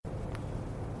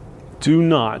Do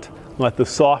not let the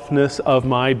softness of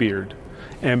my beard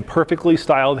and perfectly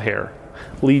styled hair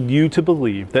lead you to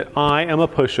believe that I am a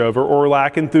pushover or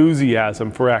lack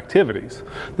enthusiasm for activities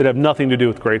that have nothing to do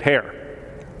with great hair.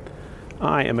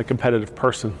 I am a competitive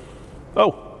person.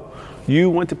 Oh,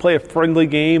 you want to play a friendly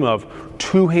game of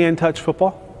two-hand touch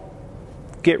football?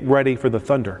 Get ready for the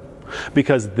thunder,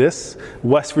 because this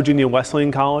West Virginia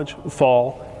Wesleyan College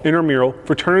Fall Intramural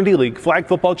Fraternity League flag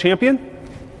football champion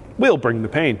will bring the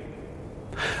pain.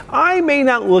 I may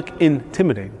not look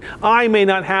intimidating. I may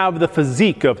not have the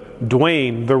physique of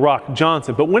Dwayne "The Rock"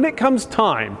 Johnson, but when it comes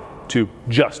time to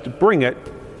just bring it,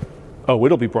 oh,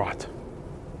 it'll be brought.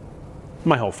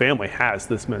 My whole family has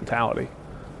this mentality.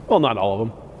 Well, not all of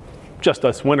them, just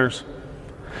us winners.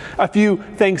 A few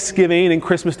Thanksgiving and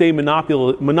Christmas Day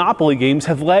Monopoly games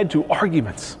have led to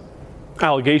arguments,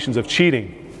 allegations of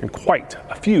cheating, and quite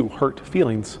a few hurt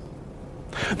feelings.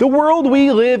 The world we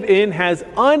live in has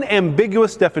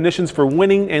unambiguous definitions for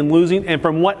winning and losing, and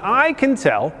from what I can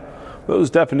tell, those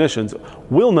definitions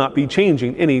will not be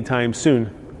changing anytime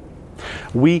soon.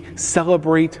 We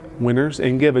celebrate winners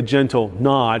and give a gentle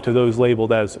nod to those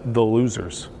labeled as the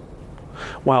losers.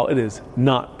 While it is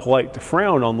not polite to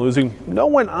frown on losing, no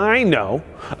one I know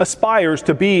aspires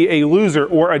to be a loser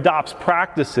or adopts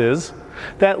practices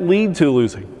that lead to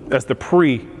losing as the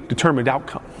predetermined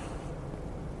outcome.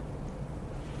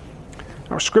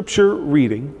 Our scripture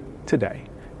reading today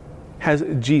has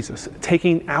Jesus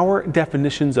taking our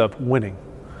definitions of winning,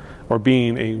 or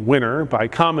being a winner by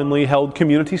commonly held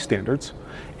community standards,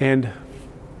 and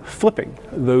flipping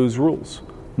those rules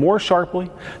more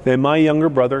sharply than my younger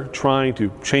brother trying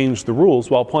to change the rules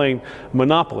while playing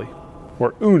Monopoly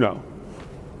or Uno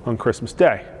on Christmas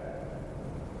Day.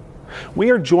 We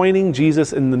are joining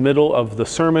Jesus in the middle of the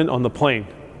Sermon on the Plain.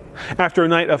 After a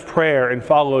night of prayer and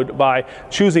followed by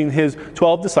choosing his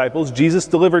 12 disciples, Jesus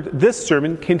delivered this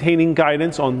sermon containing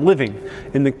guidance on living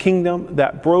in the kingdom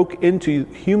that broke into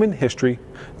human history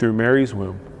through Mary's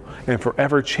womb and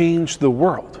forever changed the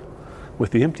world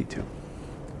with the empty tomb.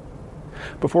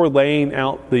 Before laying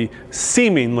out the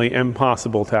seemingly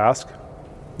impossible task,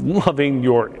 loving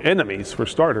your enemies for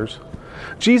starters,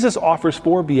 Jesus offers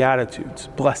 4 beatitudes,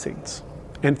 blessings,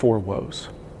 and 4 woes.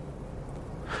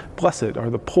 Blessed are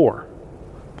the poor.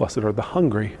 Blessed are the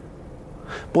hungry.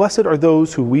 Blessed are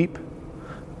those who weep.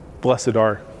 Blessed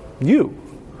are you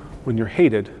when you're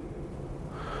hated.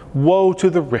 Woe to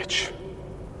the rich.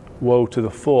 Woe to the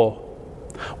full.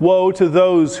 Woe to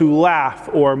those who laugh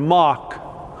or mock.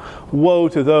 Woe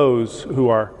to those who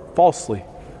are falsely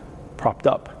propped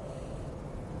up.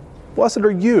 Blessed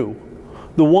are you,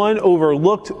 the one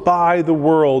overlooked by the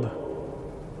world.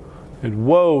 And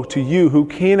woe to you who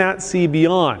cannot see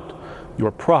beyond your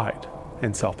pride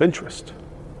and self-interest.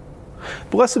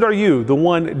 Blessed are you, the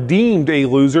one deemed a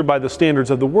loser by the standards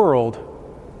of the world.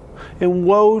 And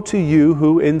woe to you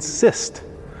who insist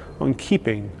on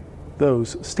keeping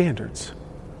those standards.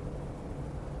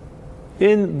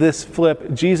 In this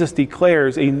flip, Jesus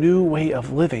declares a new way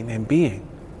of living and being.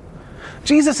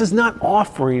 Jesus is not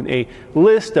offering a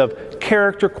list of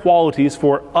character qualities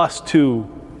for us to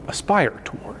aspire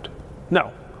toward.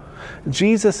 No.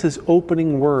 Jesus'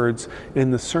 opening words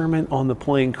in the Sermon on the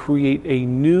Plain create a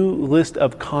new list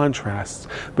of contrasts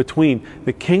between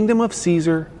the kingdom of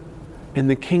Caesar and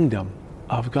the kingdom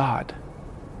of God,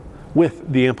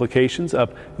 with the implications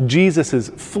of Jesus'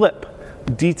 flip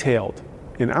detailed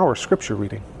in our scripture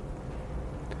reading.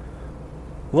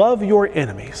 Love your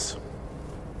enemies.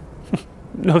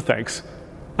 No thanks.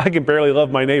 I can barely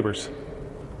love my neighbors.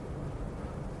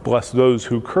 Bless those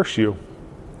who curse you.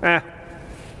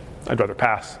 I'd rather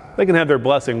pass. They can have their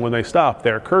blessing when they stop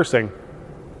their cursing.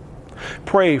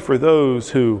 Pray for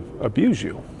those who abuse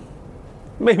you.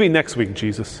 Maybe next week,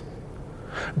 Jesus.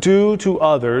 Do to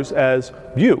others as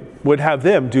you would have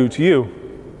them do to you.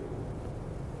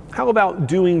 How about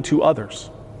doing to others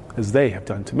as they have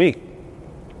done to me?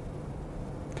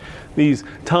 These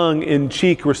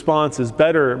tongue-in-cheek responses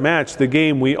better match the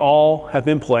game we all have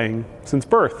been playing since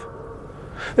birth.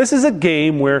 This is a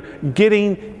game where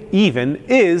getting even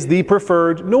is the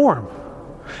preferred norm.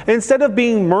 Instead of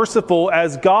being merciful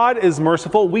as God is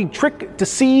merciful, we trick,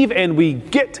 deceive, and we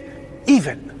get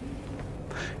even.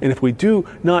 And if we do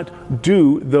not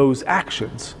do those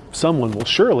actions, someone will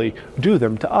surely do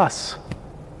them to us.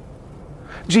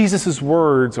 Jesus'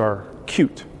 words are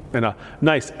cute and a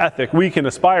nice ethic we can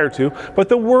aspire to, but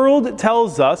the world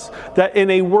tells us that in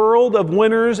a world of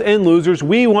winners and losers,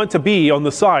 we want to be on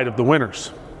the side of the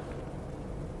winners.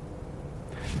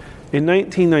 In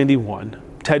 1991,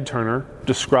 Ted Turner,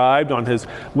 described on his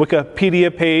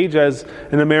Wikipedia page as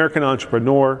an American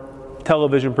entrepreneur,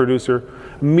 television producer,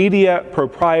 media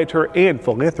proprietor, and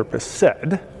philanthropist,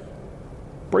 said,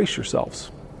 "Brace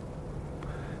yourselves.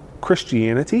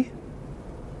 Christianity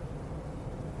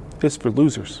is for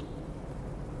losers."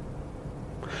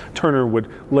 Turner would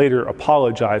later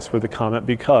apologize for the comment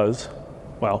because,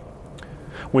 well,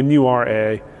 when you are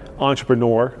an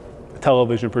entrepreneur, a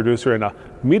television producer, and a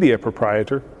media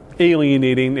proprietor,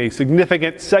 alienating a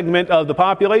significant segment of the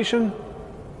population,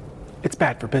 it's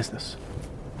bad for business.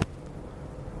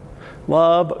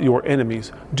 Love your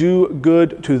enemies. Do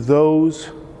good to those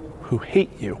who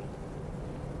hate you.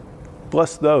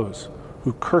 Bless those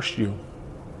who curse you.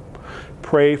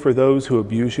 Pray for those who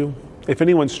abuse you. If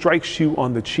anyone strikes you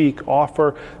on the cheek,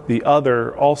 offer the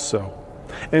other also.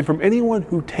 And from anyone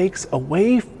who takes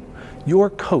away your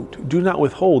coat, do not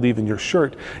withhold even your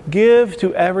shirt. Give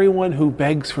to everyone who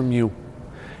begs from you.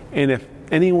 And if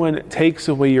anyone takes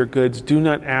away your goods, do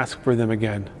not ask for them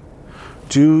again.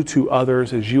 Do to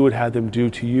others as you would have them do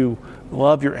to you.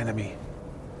 Love your enemy.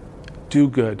 Do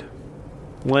good.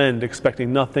 Lend,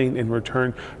 expecting nothing in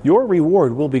return. Your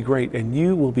reward will be great, and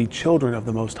you will be children of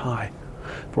the Most High.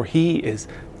 For He is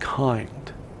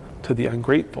kind to the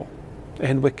ungrateful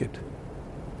and wicked.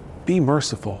 Be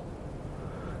merciful,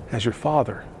 as your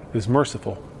Father is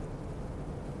merciful.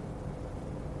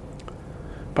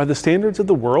 By the standards of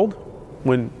the world,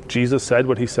 when Jesus said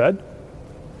what He said,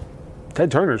 Ted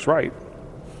Turner's right.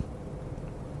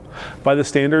 By the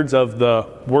standards of the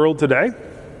world today,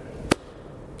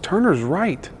 Turner's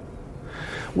right.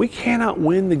 We cannot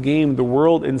win the game the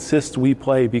world insists we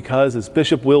play because, as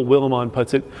Bishop Will Willimon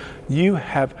puts it, you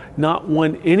have not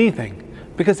won anything.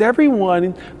 Because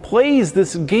everyone plays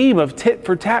this game of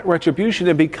tit-for-tat retribution,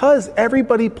 and because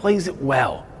everybody plays it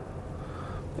well,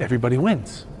 everybody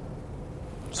wins.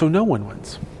 So no one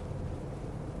wins.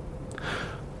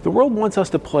 The world wants us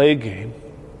to play a game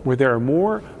where there are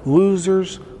more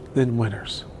losers than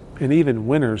winners, and even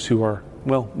winners who are,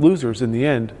 well, losers in the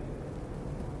end.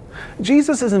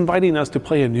 Jesus is inviting us to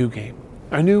play a new game,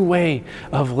 a new way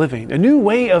of living, a new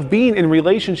way of being in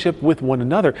relationship with one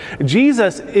another.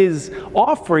 Jesus is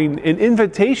offering an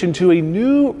invitation to a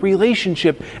new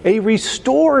relationship, a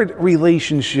restored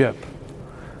relationship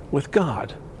with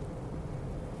God.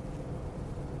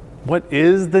 What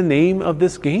is the name of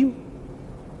this game?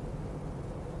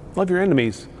 Love your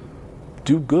enemies.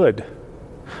 Do good.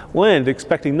 Lend,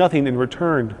 expecting nothing in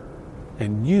return.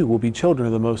 And you will be children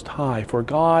of the Most High, for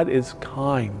God is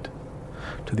kind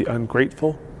to the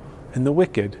ungrateful and the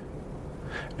wicked.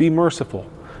 Be merciful,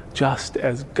 just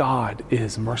as God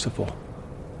is merciful.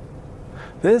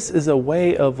 This is a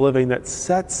way of living that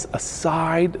sets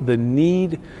aside the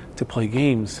need to play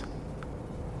games.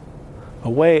 A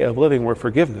way of living where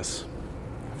forgiveness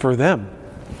for them,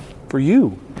 for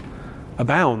you,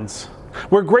 abounds.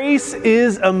 Where grace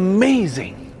is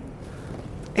amazing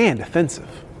and offensive.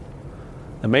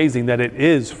 Amazing that it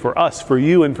is for us, for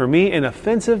you, and for me, and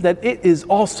offensive that it is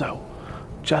also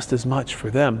just as much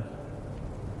for them.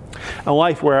 A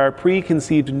life where our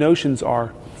preconceived notions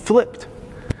are flipped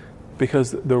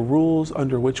because the rules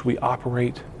under which we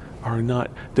operate are not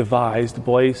devised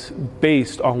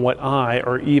based on what I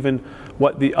or even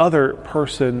what the other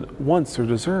person wants or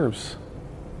deserves.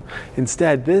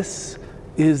 Instead, this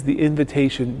is the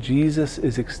invitation Jesus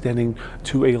is extending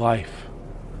to a life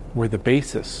where the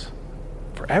basis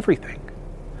for everything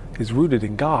is rooted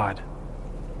in God.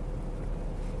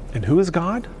 And who is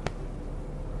God?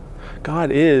 God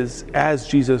is, as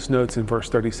Jesus notes in verse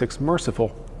 36,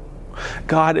 merciful.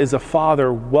 God is a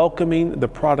father welcoming the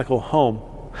prodigal home.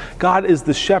 God is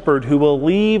the shepherd who will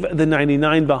leave the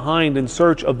 99 behind in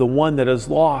search of the one that is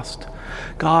lost.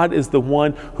 God is the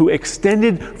one who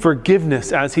extended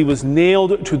forgiveness as He was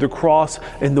nailed to the cross,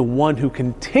 and the one who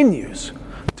continues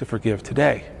to forgive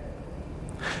today.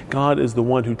 God is the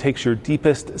one who takes your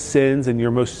deepest sins and your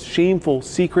most shameful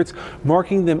secrets,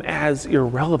 marking them as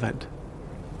irrelevant,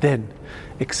 then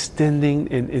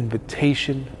extending an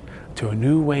invitation to a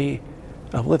new way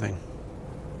of living,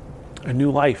 a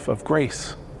new life of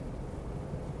grace.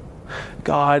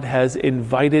 God has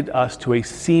invited us to a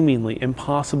seemingly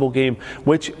impossible game,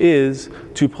 which is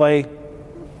to play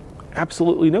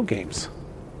absolutely no games.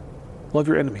 Love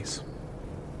your enemies.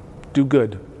 Do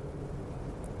good.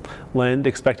 Lend,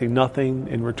 expecting nothing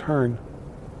in return.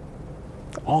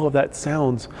 All of that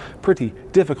sounds pretty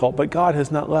difficult, but God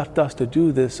has not left us to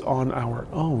do this on our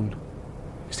own.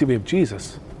 You see, we have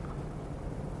Jesus.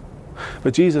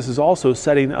 But Jesus is also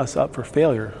setting us up for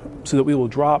failure so that we will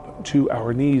drop to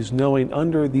our knees, knowing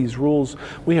under these rules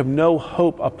we have no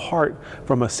hope apart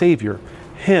from a Savior,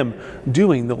 Him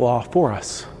doing the law for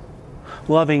us,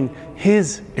 loving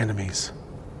His enemies,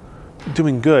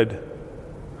 doing good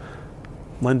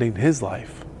lending his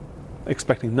life,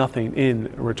 expecting nothing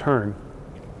in return.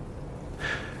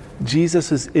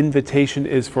 Jesus' invitation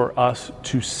is for us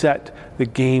to set the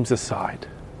games aside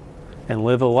and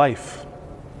live a life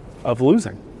of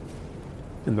losing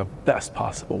in the best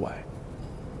possible way.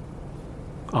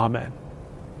 Amen.